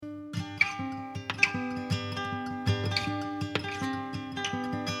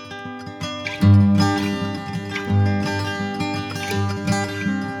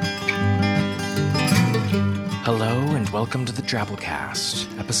welcome to the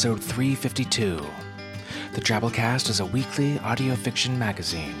Drabblecast, episode 352. The Drabblecast is a weekly audio fiction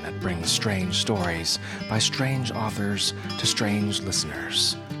magazine that brings strange stories by strange authors to strange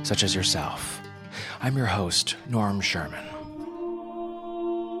listeners, such as yourself. I'm your host, Norm Sherman.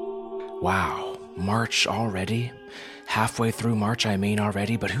 Wow, March already? Halfway through March, I mean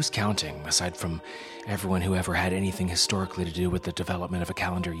already, but who's counting, aside from everyone who ever had anything historically to do with the development of a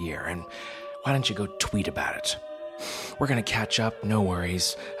calendar year? And why don't you go tweet about it? We're going to catch up, no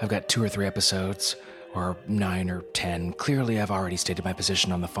worries. I've got 2 or 3 episodes, or 9 or 10. Clearly, I've already stated my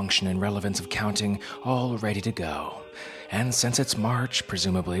position on the function and relevance of counting, all ready to go. And since it's March,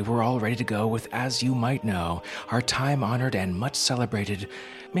 presumably, we're all ready to go with, as you might know, our time-honored and much-celebrated,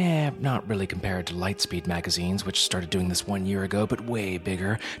 not really compared to Lightspeed magazines, which started doing this 1 year ago, but way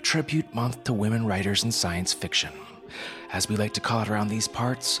bigger, tribute month to women writers in science fiction. As we like to call it around these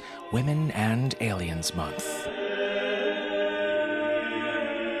parts, Women and Aliens Month.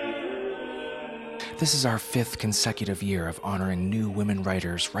 This is our 5th consecutive year of honoring new women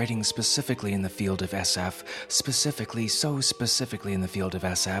writers writing specifically in the field of SF, so specifically in the field of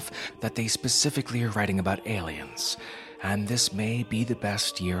SF that they specifically are writing about aliens. And this may be the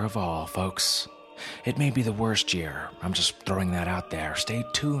best year of all, folks. It may be the worst year. I'm just throwing that out there. Stay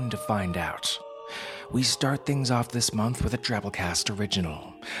tuned to find out. We start things off this month with a Drabblecast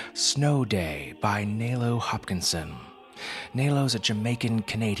original, Snow Day by Nalo Hopkinson. Nalo's a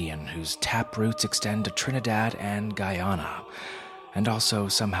Jamaican-Canadian whose tap roots extend to Trinidad and Guyana, and also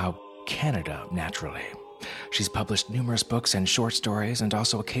somehow Canada, naturally. She's published numerous books and short stories and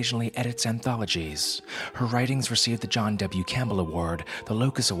also occasionally edits anthologies. Her writings received the John W. Campbell Award, the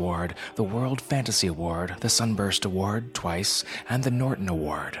Locus Award, the World Fantasy Award, the Sunburst Award twice, and the Norton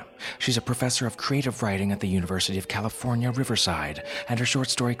Award. She's a professor of creative writing at the University of California, Riverside, and her short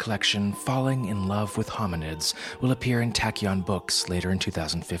story collection, Falling in Love with Hominids, will appear in Tachyon Books later in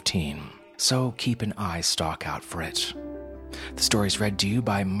 2015. So keep an eye stalk out for it. The story's read to you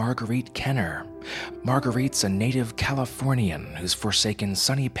by Marguerite Kenner. Marguerite's a native Californian who's forsaken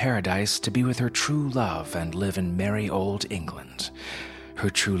sunny paradise to be with her true love and live in merry old England. Her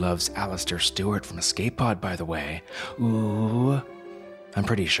true love's Alistair Stewart from Escape Pod, by the way. Ooh, I'm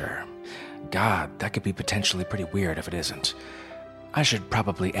pretty sure. God, that could be potentially pretty weird if it isn't. I should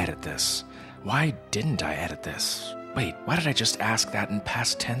probably edit this. Why didn't I edit this? Wait, why did I just ask that in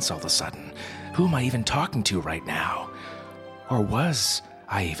past tense all of a sudden? Who am I even talking to right now? Or was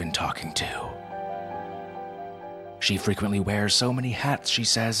I even talking to? She frequently wears so many hats, she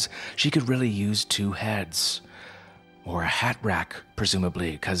says, she could really use 2 heads. Or a hat rack,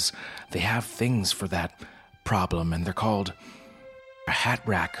 presumably, because they have things for that problem, and they're called a hat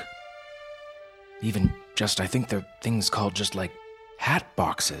rack. Even just, I think they're things called just like hat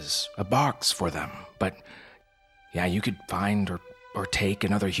boxes, a box for them. But yeah, you could find or take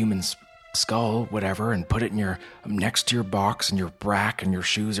another human's skull, whatever, and put it in your next to your box and your rack and your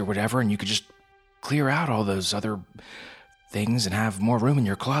shoes or whatever, and you could just clear out all those other things and have more room in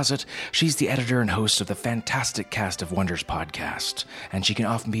your closet. She's the editor and host of the Fantastic Cast of Wonders podcast, and she can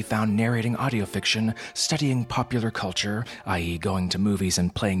often be found narrating audio fiction, studying popular culture, i.e. going to movies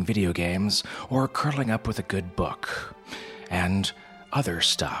and playing video games, or curling up with a good book. And other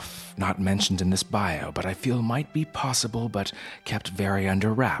stuff, not mentioned in this bio, but I feel might be possible but kept very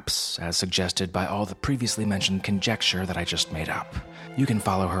under wraps, as suggested by all the previously mentioned conjecture that I just made up. You can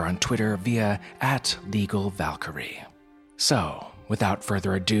follow her on Twitter via @LegalValkyrie. So, without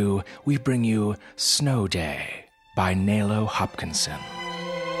further ado, we bring you Snow Day by Nalo Hopkinson.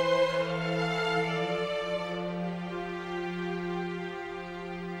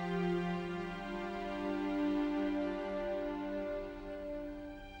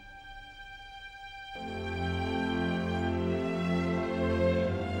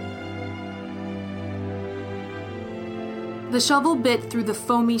 The shovel bit through the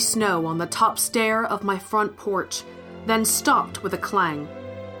foamy snow on the top stair of my front porch, then stopped with a clang.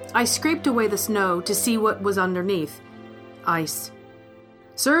 I scraped away the snow to see what was underneath. Ice.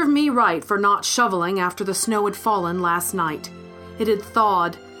 Serve me right for not shoveling after the snow had fallen last night. It had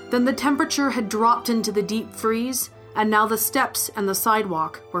thawed, then the temperature had dropped into the deep freeze, and now the steps and the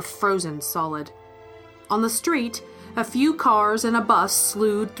sidewalk were frozen solid. On the street, a few cars and a bus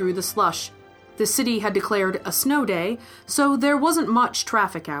slewed through the slush. The city had declared a snow day, so there wasn't much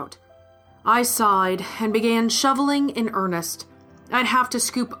traffic out. I sighed and began shoveling in earnest. I'd have to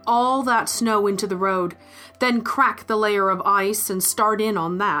scoop all that snow into the road, then crack the layer of ice and start in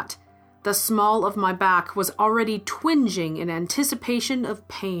on that. The small of my back was already twinging in anticipation of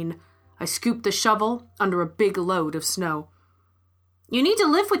pain. I scooped the shovel under a big load of snow. "You need to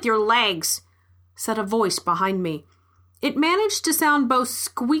lift with your legs," said a voice behind me. It managed to sound both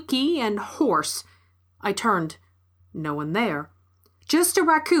squeaky and hoarse. I turned. No one there. Just a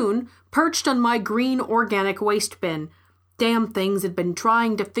raccoon perched on my green organic waste bin. Damn things had been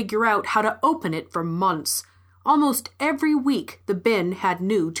trying to figure out how to open it for months. Almost every week the bin had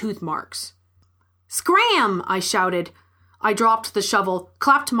new tooth marks. "Scram!" I shouted. I dropped the shovel,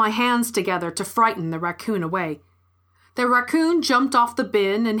 clapped my hands together to frighten the raccoon away. The raccoon jumped off the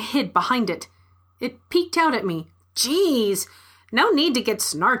bin and hid behind it. It peeked out at me. "Geez, no need to get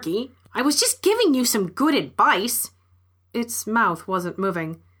snarky. I was just giving you some good advice." Its mouth wasn't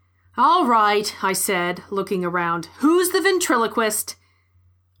moving. "All right," I said, looking around. "Who's the ventriloquist?"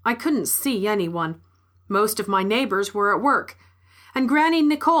 I couldn't see anyone. Most of my neighbors were at work, and Granny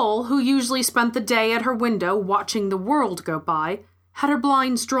Nicole, who usually spent the day at her window watching the world go by, had her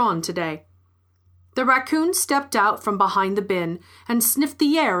blinds drawn today. The raccoon stepped out from behind the bin and sniffed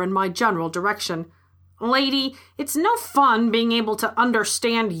the air in my general direction. "Lady, it's no fun being able to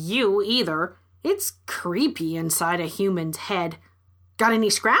understand you either. It's creepy inside a human's head. Got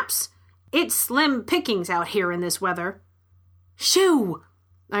any scraps? It's slim pickings out here in this weather." "Shoo!"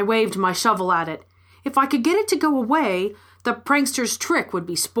 I waved my shovel at it. If I could get it to go away, the prankster's trick would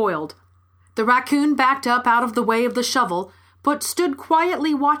be spoiled. The raccoon backed up out of the way of the shovel, but stood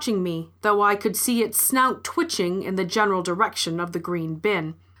quietly watching me, though I could see its snout twitching in the general direction of the green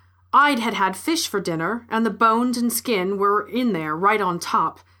bin. I'd had fish for dinner, and the bones and skin were in there right on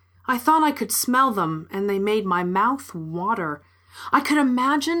top. I thought I could smell them, and they made my mouth water. I could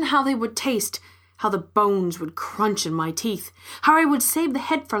imagine how they would taste, how the bones would crunch in my teeth, how I would save the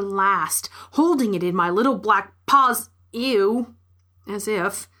head for last, holding it in my little black paws. Ew. As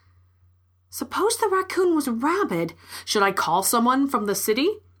if. Suppose the raccoon was rabid. Should I call someone from the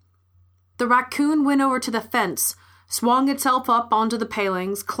city? The raccoon went over to the fence, swung itself up onto the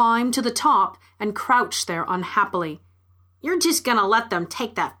palings, climbed to the top, and crouched there unhappily. "You're just gonna let them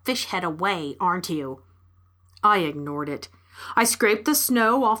take that fish head away, aren't you?" I ignored it. I scraped the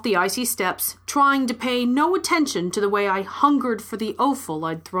snow off the icy steps, trying to pay no attention to the way I hungered for the offal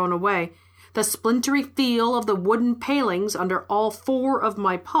I'd thrown away, the splintery feel of the wooden palings under all four of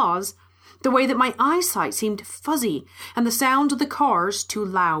my paws, the way that my eyesight seemed fuzzy, and the sound of the cars too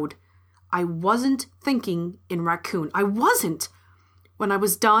loud. I wasn't thinking in raccoon. I wasn't! When I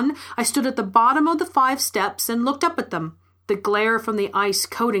was done, I stood at the bottom of the 5 steps and looked up at them. The glare from the ice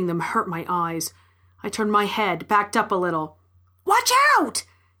coating them hurt my eyes. I turned my head, backed up a little. "Watch out!"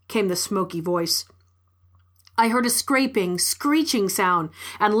 came the smoky voice. I heard a scraping, screeching sound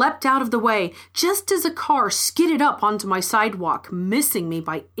and leapt out of the way just as a car skidded up onto my sidewalk, missing me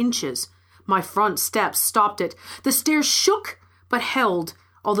by inches. My front steps stopped it. The stairs shook but held,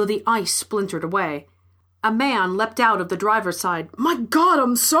 although the ice splintered away. A man leapt out of the driver's side. "My God,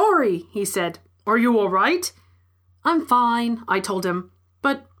 I'm sorry," he said. "Are you all right?" "I'm fine," I told him.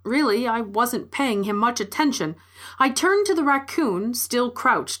 But really, I wasn't paying him much attention. I turned to the raccoon, still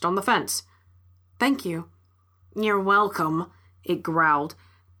crouched on the fence. "Thank you." "You're welcome," it growled.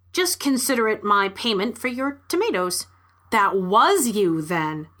 "Just consider it my payment for your tomatoes." "That was you,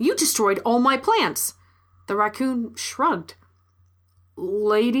 then. You destroyed all my plants." The raccoon shrugged.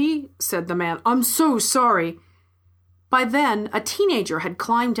 "Lady," said the man, "I'm so sorry." By then, a teenager had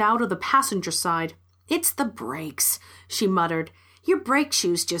climbed out of the passenger side. "It's the brakes," she muttered. "Your brake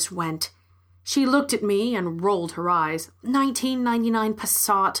shoes just went." She looked at me and rolled her eyes. 1999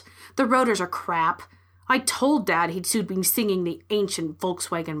 Passat. The rotors are crap. I told Dad he'd soon be singing the ancient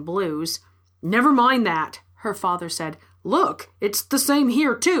Volkswagen blues. "Never mind that," her father said. "Look, it's the same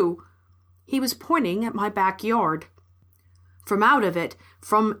here, too." He was pointing at my backyard. From out of it,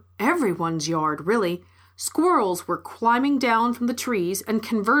 from everyone's yard, really, squirrels were climbing down from the trees and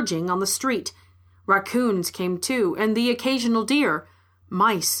converging on the street. Raccoons came too, and the occasional deer.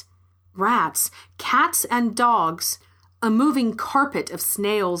 Mice, rats, cats, and dogs. A moving carpet of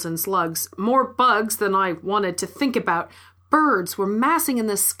snails and slugs, more bugs than I wanted to think about. Birds were massing in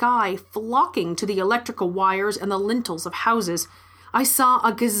the sky, flocking to the electrical wires and the lintels of houses. I saw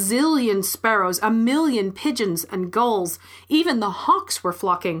a gazillion sparrows, a million pigeons and gulls. Even the hawks were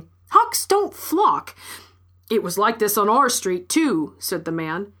flocking. Hawks don't flock. "It was like this on our street, too," said the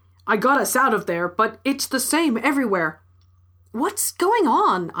man. "I got us out of there, but it's the same everywhere." "What's going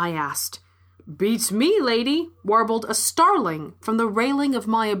on?" I asked. "Beats me, lady," warbled a starling from the railing of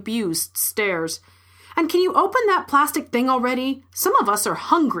my abused stairs. "And can you open that plastic thing already? Some of us are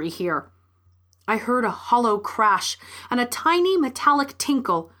hungry here." I heard a hollow crash and a tiny metallic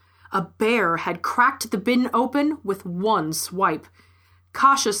tinkle. A bear had cracked the bin open with one swipe.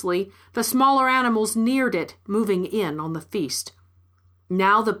 Cautiously, the smaller animals neared it, moving in on the feast.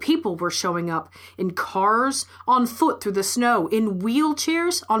 Now the people were showing up, in cars, on foot through the snow, in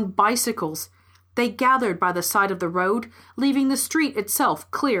wheelchairs, on bicycles. They gathered by the side of the road, leaving the street itself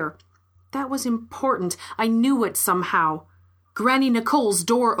clear. That was important. I knew it somehow. Granny Nicole's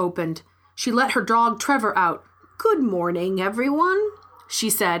door opened. She let her dog Trevor out. "Good morning, everyone," she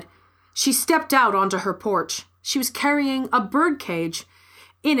said. She stepped out onto her porch. She was carrying a bird cage.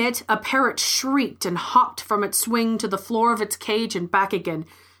 In it, a parrot shrieked and hopped from its swing to the floor of its cage and back again.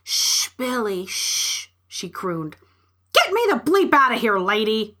 "Shh, Billy, shh," she crooned. "Get me the bleep out of here,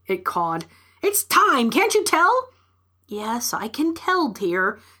 lady," it cawed. "It's time, can't you tell?" "Yes, I can tell,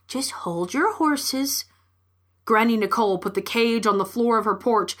 dear. Just hold your horses." Granny Nicole put the cage on the floor of her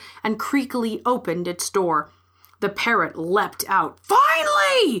porch and creakily opened its door. The parrot leapt out.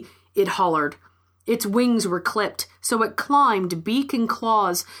 "Finally!" it hollered. Its wings were clipped, so it climbed beak and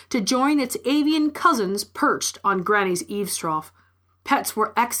claws to join its avian cousins perched on Granny's eaves trough. Pets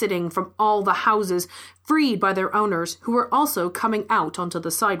were exiting from all the houses, freed by their owners, who were also coming out onto the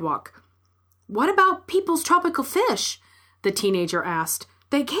sidewalk. "What about people's tropical fish?" the teenager asked.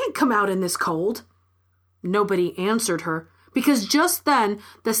 "They can't come out in this cold." Nobody answered her, because just then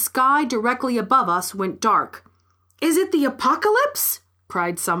the sky directly above us went dark. "Is it the apocalypse?"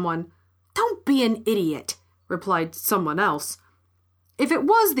 cried someone. "Don't be an idiot," replied someone else. If it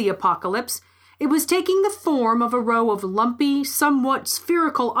was the apocalypse, it was taking the form of a row of lumpy, somewhat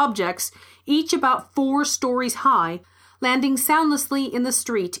spherical objects, each about 4 stories high, landing soundlessly in the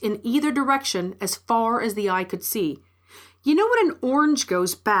street in either direction as far as the eye could see. You know when an orange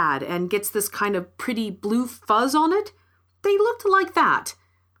goes bad and gets this kind of pretty blue fuzz on it? They looked like that.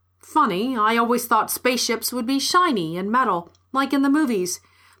 Funny, I always thought spaceships would be shiny and metal, like in the movies.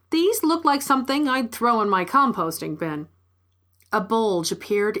 These looked like something I'd throw in my composting bin. A bulge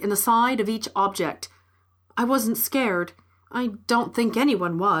appeared in the side of each object. I wasn't scared. I don't think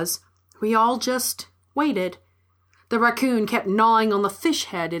anyone was. We all just waited. The raccoon kept gnawing on the fish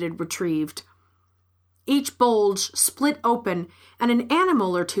head it had retrieved. Each bulge split open, and an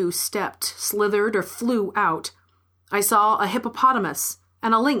animal or two stepped, slithered, or flew out. I saw a hippopotamus,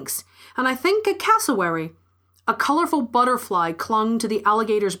 and a lynx, and I think a cassowary. A colorful butterfly clung to the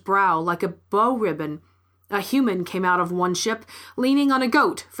alligator's brow like a bow ribbon. A human came out of one ship, leaning on a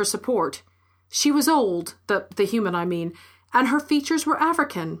goat for support. She was old, the human I mean, and her features were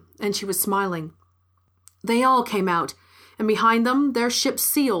African, and she was smiling. They all came out, and behind them their ships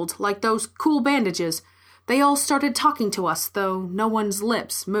sealed like those cool bandages. They all started talking to us, though no one's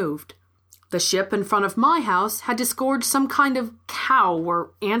lips moved. The ship in front of my house had disgorged some kind of cow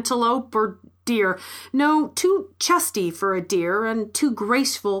or antelope or deer. No, too chesty for a deer and too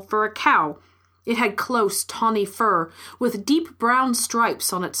graceful for a cow. It had close, tawny fur with deep brown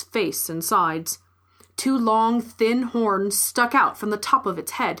stripes on its face and sides. 2 long, thin horns stuck out from the top of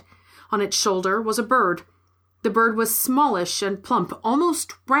its head. On its shoulder was a bird. The bird was smallish and plump,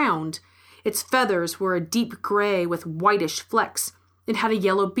 almost round. Its feathers were a deep gray with whitish flecks. It had a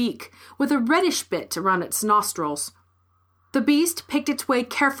yellow beak with a reddish bit around its nostrils. The beast picked its way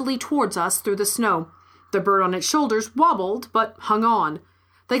carefully towards us through the snow. The bird on its shoulders wobbled, but hung on.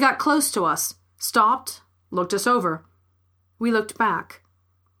 They got close to us, stopped, looked us over. We looked back.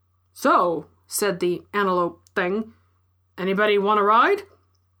 "So," said the antelope thing, "anybody want to ride?"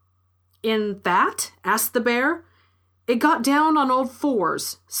 "In that?" asked the bear. It got down on all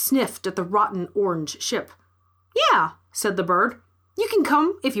 4s, sniffed at the rotten orange ship. "Yeah," said the bird. "You can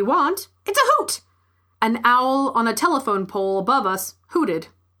come if you want. It's a hoot." An owl on a telephone pole above us hooted.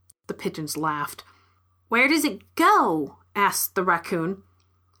 The pigeons laughed. "Where does it go?" asked the raccoon.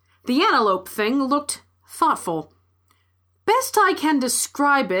 The antelope thing looked thoughtful. "Best I can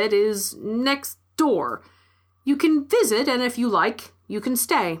describe it is next door. You can visit, and if you like, you can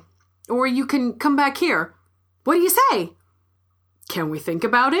stay. Or you can come back here. What do you say?" "Can we think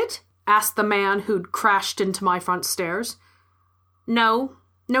about it?" asked the man who'd crashed into my front stairs. No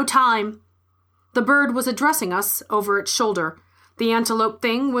time." The bird was addressing us over its shoulder. The antelope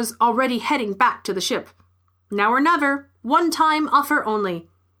thing was already heading back to the ship. "Now or never. One-time offer only."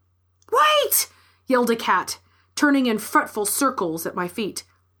 "Wait!" yelled a cat, turning in fretful circles at my feet.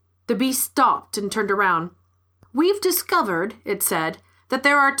 The beast stopped and turned around. "We've discovered," it said, "that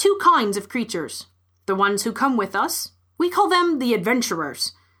there are 2 kinds of creatures. The ones who come with us, we call them the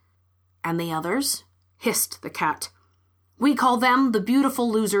adventurers. And the others," hissed the cat, "we call them the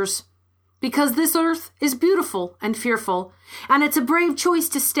beautiful losers. Because this earth is beautiful and fearful, and it's a brave choice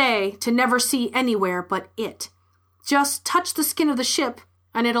to stay, to never see anywhere but it. Just touch the skin of the ship,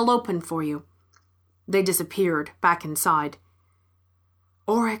 and it'll open for you." They disappeared back inside.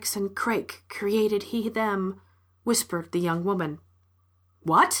 "Oryx and Crake created he them," whispered the young woman.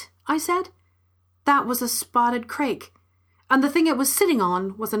 What? I said. That was a spotted crake, and the thing it was sitting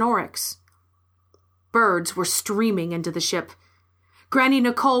on was an oryx. Birds were streaming into the ship. Granny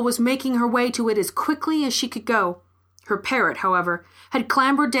Nicole was making her way to it as quickly as she could go. Her parrot, however, had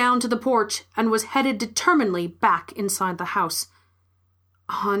clambered down to the porch and was headed determinedly back inside the house.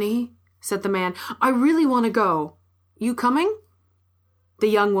 "Honey," said the man, "I really want to go. You coming?" The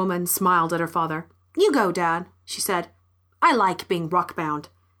young woman smiled at her father. "You go, Dad," she said. "I like being rock-bound."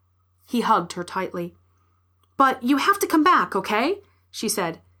 He hugged her tightly. "But you have to come back, okay?" she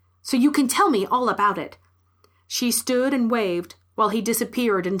said, "so you can tell me all about it." She stood and waved while he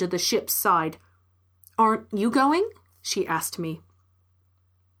disappeared into the ship's side. "Aren't you going?" she asked me.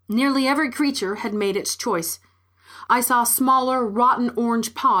 Nearly every creature had made its choice. I saw smaller, rotten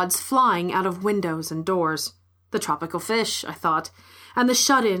orange pods flying out of windows and doors. The tropical fish, I thought, and the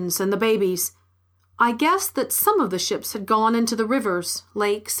shut-ins and the babies. I guessed that some of the ships had gone into the rivers,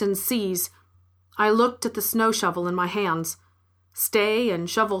 lakes, and seas. I looked at the snow shovel in my hands. Stay and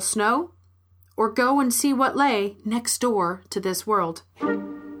shovel snow? Or go and see what lay next door to this world?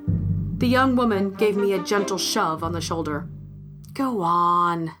 The young woman gave me a gentle shove on the shoulder. "Go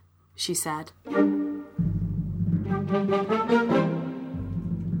on," she said.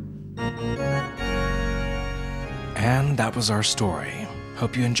 And that was our story.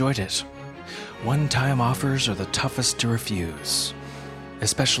 Hope you enjoyed it. One-time offers are the toughest to refuse,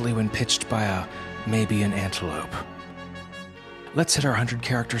 especially when pitched by maybe an antelope. Let's hit our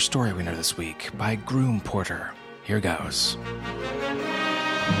 100-character story winner this week by Groom Porter. Here goes.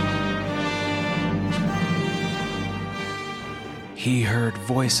 He heard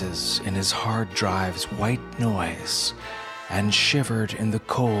voices in his hard drive's white noise and shivered in the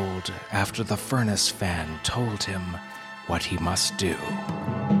cold after the furnace fan told him what he must do.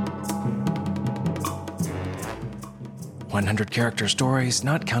 100-character stories,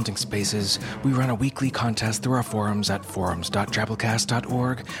 not counting spaces. We run a weekly contest through our forums at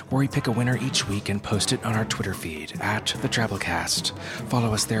forums.drabblecast.org, where we pick a winner each week and post it on our Twitter feed at the Drabblecast.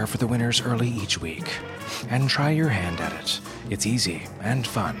 Follow us there for the winners early each week. And try your hand at it. It's easy and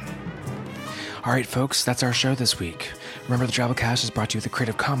fun. All right, folks, that's our show this week. Remember, the Drabblecast is brought to you with a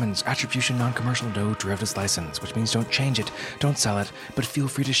Creative Commons Attribution Non-Commercial No Derivatives License, which means don't change it, don't sell it, but feel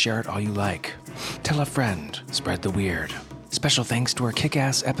free to share it all you like. Tell a friend, spread the weird. Special thanks to our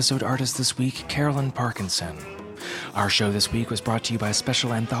kick-ass episode artist this week, Carolyn Parkinson. Our show this week was brought to you by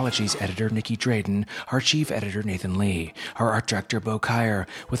Special Anthologies editor Nikki Drayden, our chief editor Nathan Lee, our art director Bo Kyer,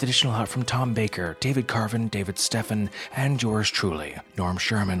 with additional help from Tom Baker, David Carvin, David Steffen, and yours truly, Norm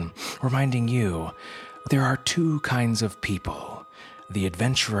Sherman, reminding you there are two kinds of people, the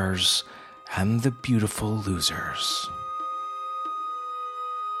adventurers and the beautiful losers.